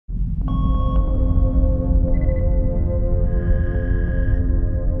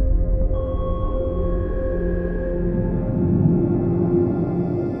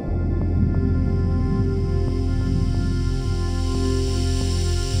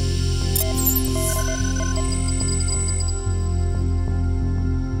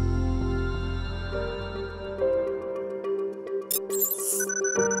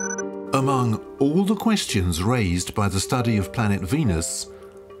Among all the questions raised by the study of planet Venus,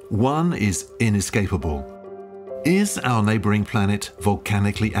 one is inescapable. Is our neighbouring planet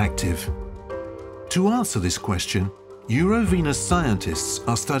volcanically active? To answer this question, EuroVenus scientists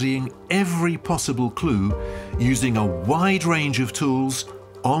are studying every possible clue using a wide range of tools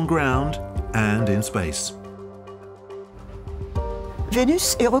on ground and in space.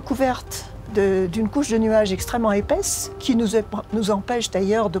 Vénus est recouverte d'une couche de nuages extrêmement épaisse qui nous empêche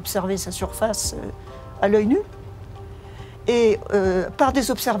d'ailleurs d'observer sa surface à l'œil nu. Et par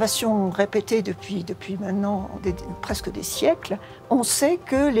des observations répétées depuis maintenant presque des siècles, on sait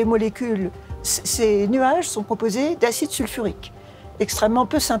que les molécules, ces nuages sont composés d'acide sulfurique, extrêmement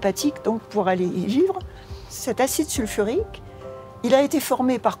peu sympathique donc pour aller y vivre. Cet acide sulfurique, il a été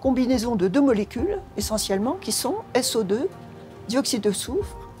formé par combinaison de deux molécules essentiellement qui sont SO2, dioxyde de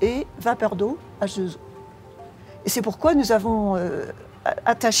soufre et vapeur d'eau, H2O. Et c'est pourquoi nous avons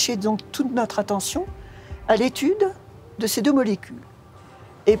attaché donc toute notre attention à l'étude de ces deux molécules.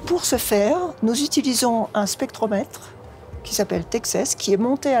 Et pour ce faire, nous utilisons un spectromètre qui s'appelle Thérese, qui est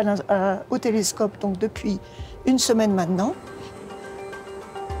monté au télescope donc depuis une semaine maintenant.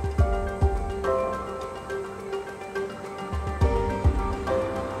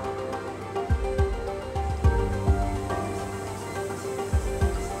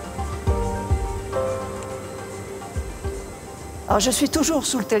 Alors, je suis toujours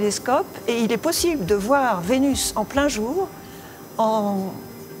sous le télescope et il est possible de voir Vénus en plein jour en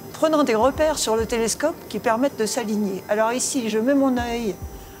prenant des repères sur le télescope qui permettent de s'aligner. Alors ici, je mets mon œil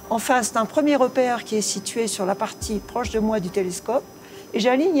en face d'un premier repère qui est situé sur la partie proche de moi du télescope et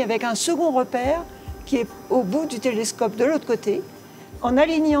j'aligne avec un second repère qui est au bout du télescope de l'autre côté. En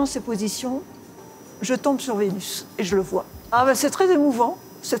alignant ces positions, je tombe sur Vénus et je le vois. Ah ben, c'est très émouvant,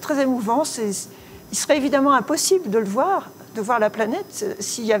 c'est très émouvant. Il serait évidemment impossible de le voir, de voir la planète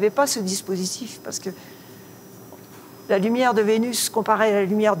s'il n'y avait pas ce dispositif, parce que la lumière de Vénus comparée à la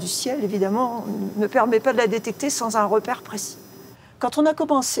lumière du ciel, évidemment, ne permet pas de la détecter sans un repère précis. Quand on a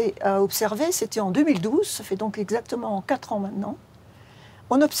commencé à observer, c'était en 2012, ça fait donc exactement 4 ans maintenant,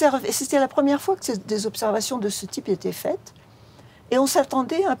 on observe, et c'était la première fois que des observations de ce type étaient faites, et on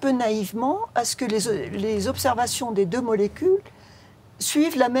s'attendait un peu naïvement à ce que les observations des deux molécules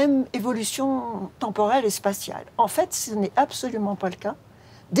suivent la même évolution temporelle et spatiale. En fait, ce n'est absolument pas le cas.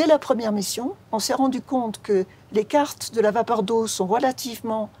 Dès la première mission, on s'est rendu compte que les cartes de la vapeur d'eau sont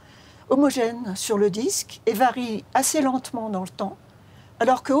relativement homogènes sur le disque et varient assez lentement dans le temps,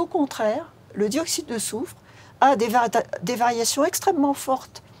 alors qu'au contraire, le dioxyde de soufre a des variations extrêmement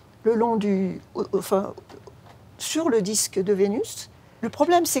fortes le long sur le disque de Vénus. Le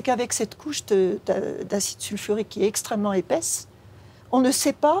problème, c'est qu'avec cette couche d'acide sulfurique qui est extrêmement épaisse, on ne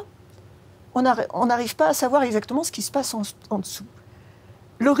sait pas, on n'arrive pas à savoir exactement ce qui se passe en dessous.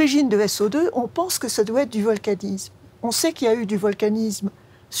 L'origine de SO2, on pense que ça doit être du volcanisme. On sait qu'il y a eu du volcanisme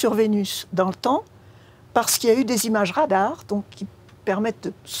sur Vénus dans le temps, parce qu'il y a eu des images radars, donc qui permettent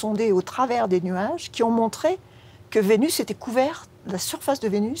de sonder au travers des nuages, qui ont montré que Vénus était couverte, la surface de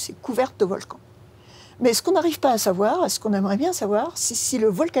Vénus est couverte de volcans. Mais ce qu'on n'arrive pas à savoir, et ce qu'on aimerait bien savoir, c'est si le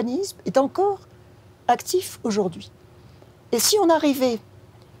volcanisme est encore actif aujourd'hui. Et si on arrivait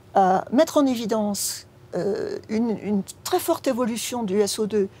à mettre en évidence une très forte évolution du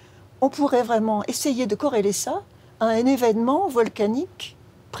SO2, on pourrait vraiment essayer de corréler ça à un événement volcanique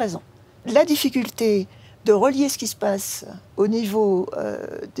présent. La difficulté de relier ce qui se passe au niveau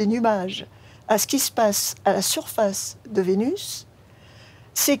des nuages à ce qui se passe à la surface de Vénus,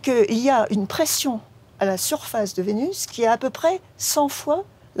 c'est qu'il y a une pression à la surface de Vénus qui est à peu près 100 fois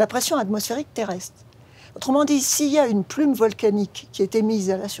la pression atmosphérique terrestre. Autrement dit, s'il y a une plume volcanique qui est émise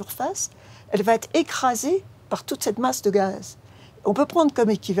à la surface, elle va être écrasée par toute cette masse de gaz. On peut prendre comme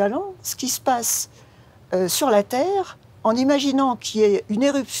équivalent ce qui se passe sur la Terre en imaginant qu'il y ait une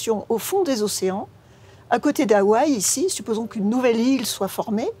éruption au fond des océans, à côté d'Hawaï, ici, supposons qu'une nouvelle île soit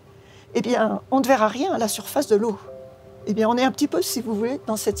formée, eh bien, on ne verra rien à la surface de l'eau. Eh bien, on est un petit peu, si vous voulez,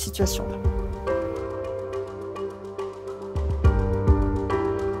 dans cette situation-là.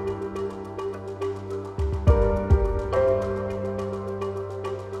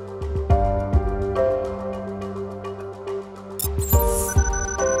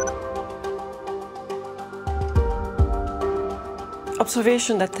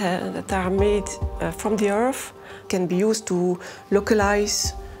 Observations that are made from the Earth can be used to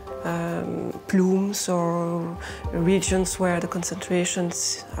localize plumes or regions where the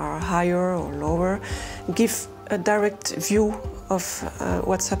concentrations are higher or lower, give a direct view of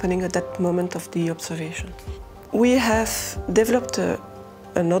what's happening at that moment of the observation. We have developed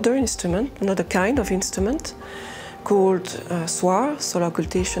another instrument, another kind of instrument, called SOIR, solar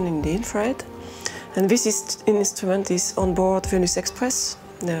occultation in the infrared. And this instrument is on board Venus Express,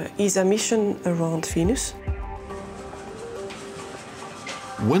 the ESA mission around Venus.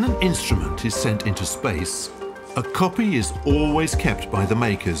 When an instrument is sent into space, a copy is always kept by the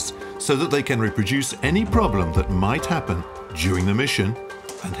makers so that they can reproduce any problem that might happen during the mission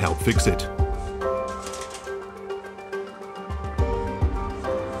and help fix it.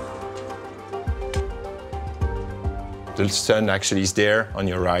 The sun actually is there on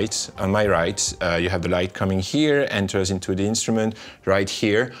your right. On my right, you have the light coming here, enters into the instrument. Right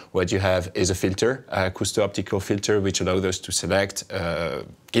here, what you have is a filter, a acousto-optical filter, which allows us to select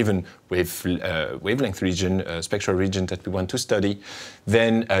given with wavelength region, spectral region that we want to study.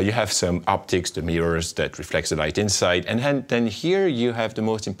 Then you have some optics, the mirrors that reflects the light inside. And then here you have the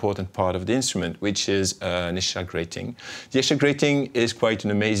most important part of the instrument, which is an Echelle grating. The Echelle grating is quite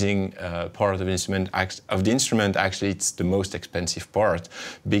an amazing part of the instrument. Actually, it's the most expensive part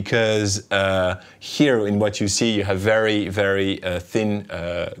because here in what you see, you have very, very thin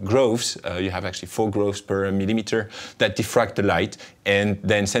grooves. You have actually 4 grooves per millimeter that diffract the light and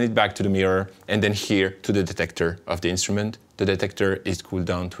then send it back to the mirror, and then here to the detector of the instrument. The detector is cooled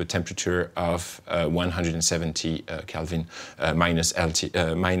down to a temperature of 170 Kelvin, minus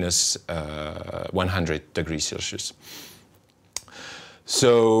 100 degrees Celsius.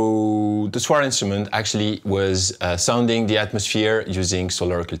 So the SOIR instrument actually was sounding the atmosphere using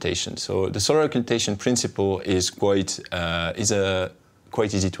solar occultation. So the solar occultation principle is quite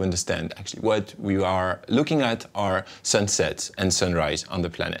easy to understand, actually. What we are looking at are sunsets and sunrise on the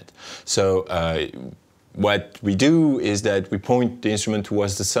planet. So what we do is that we point the instrument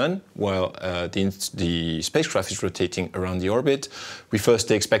towards the sun while the spacecraft is rotating around the orbit. We first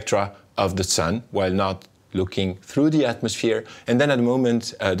take spectra of the sun while not looking through the atmosphere. And then at the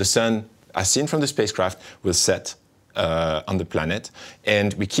moment, the sun, as seen from the spacecraft, will set on the planet.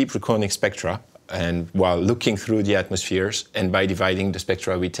 And we keep recording spectra and while looking through the atmospheres, and by dividing the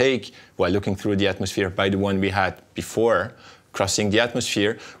spectra we take while looking through the atmosphere by the one we had before crossing the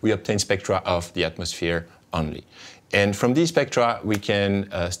atmosphere, we obtain spectra of the atmosphere only. And from these spectra, we can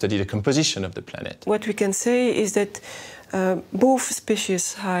study the composition of the planet. What we can say is that both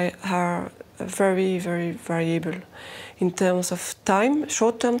species are very, very variable in terms of time,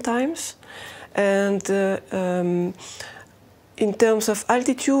 short-term times, and in terms of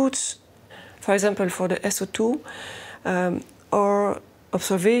altitudes. For example, for the SO2, our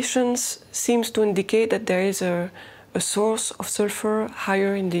observations seems to indicate that there is a source of sulfur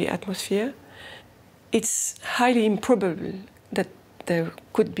higher in the atmosphere. It's highly improbable that there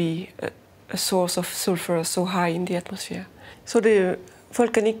could be a source of sulfur so high in the atmosphere. So the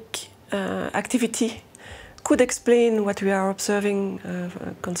volcanic activity could explain what we are observing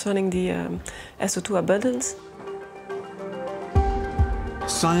concerning the SO2 abundance.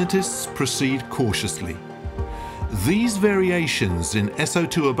 Scientists proceed cautiously. These variations in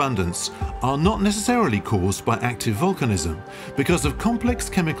SO2 abundance are not necessarily caused by active volcanism because of complex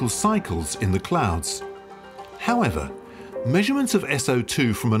chemical cycles in the clouds. However, measurements of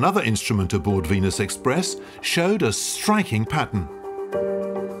SO2 from another instrument aboard Venus Express showed a striking pattern.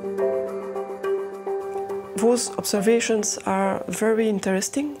 Those observations are very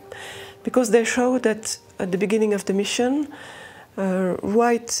interesting because they show that at the beginning of the mission,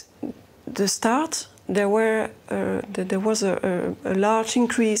 right at the start, there was a large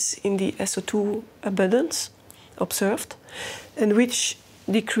increase in the SO2 abundance observed, and which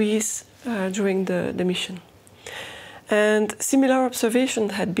decreased during the mission. And similar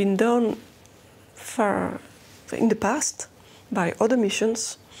observations had been done in the past by other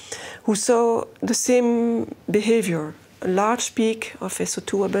missions who saw the same behavior, a large peak of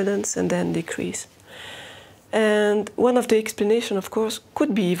SO2 abundance and then decrease. And one of the explanations, of course,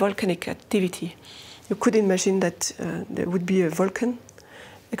 could be volcanic activity. You could imagine that there would be a volcano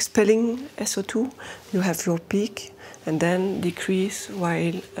expelling SO2. You have your peak and then decrease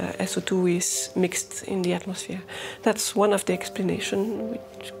while SO2 is mixed in the atmosphere. That's one of the explanations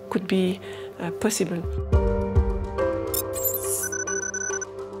which could be possible.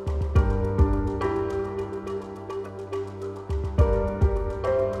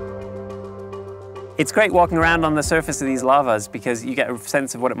 It's great walking around on the surface of these lavas because you get a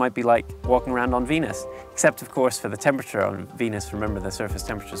sense of what it might be like walking around on Venus. Except, of course, for the temperature on Venus. Remember, the surface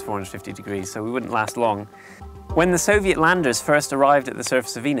temperature is 450 degrees, so we wouldn't last long. When the Soviet landers first arrived at the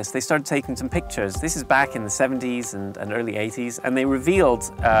surface of Venus, they started taking some pictures. This is back in the 70s and early 80s, and they revealed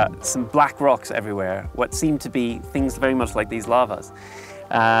some black rocks everywhere, what seemed to be things very much like these lavas,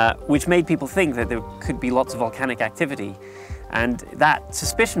 which made people think that there could be lots of volcanic activity. And that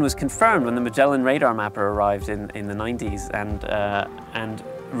suspicion was confirmed when the Magellan radar mapper arrived in the 90s and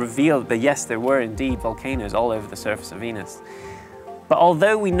revealed that yes, there were indeed volcanoes all over the surface of Venus. But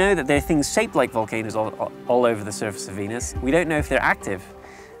although we know that there are things shaped like volcanoes all over the surface of Venus, we don't know if they're active.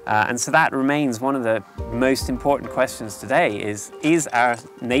 And so that remains one of the most important questions today is our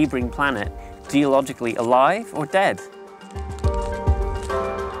neighboring planet geologically alive or dead?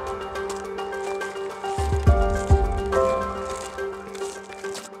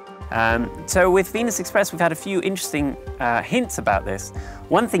 So with Venus Express, we've had a few interesting hints about this.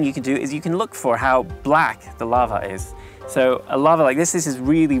 One thing you can do is you can look for how black the lava is. So a lava like this is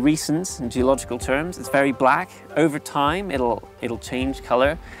really recent in geological terms. It's very black. Over time, it'll change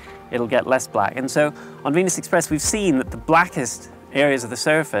color. It'll get less black. And so on Venus Express, we've seen that the blackest areas of the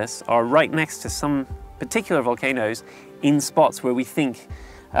surface are right next to some particular volcanoes in spots where we think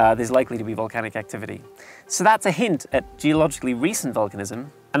there's likely to be volcanic activity. So that's a hint at geologically recent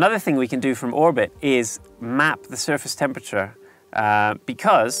volcanism. Another thing we can do from orbit is map the surface temperature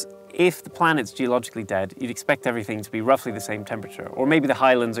because if the planet's geologically dead, you'd expect everything to be roughly the same temperature, or maybe the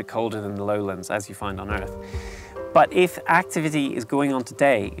highlands are colder than the lowlands, as you find on Earth. But if activity is going on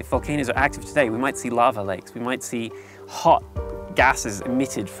today, if volcanoes are active today, we might see lava lakes, we might see hot gases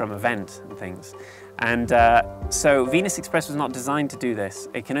emitted from a vent and things. And so Venus Express was not designed to do this.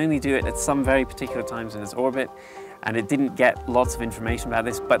 It can only do it at some very particular times in its orbit, and it didn't get lots of information about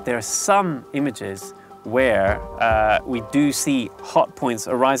this, but there are some images where we do see hot points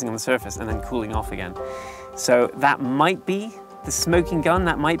arising on the surface and then cooling off again. So that might be the smoking gun,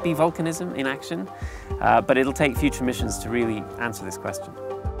 that might be volcanism in action, but it'll take future missions to really answer this question.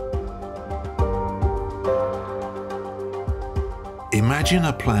 Imagine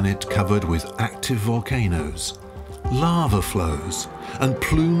a planet covered with active volcanoes, lava flows, and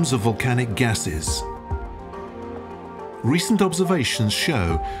plumes of volcanic gases. Recent observations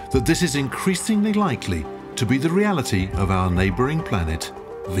show that this is increasingly likely to be the reality of our neighboring planet,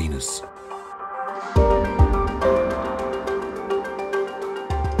 Venus.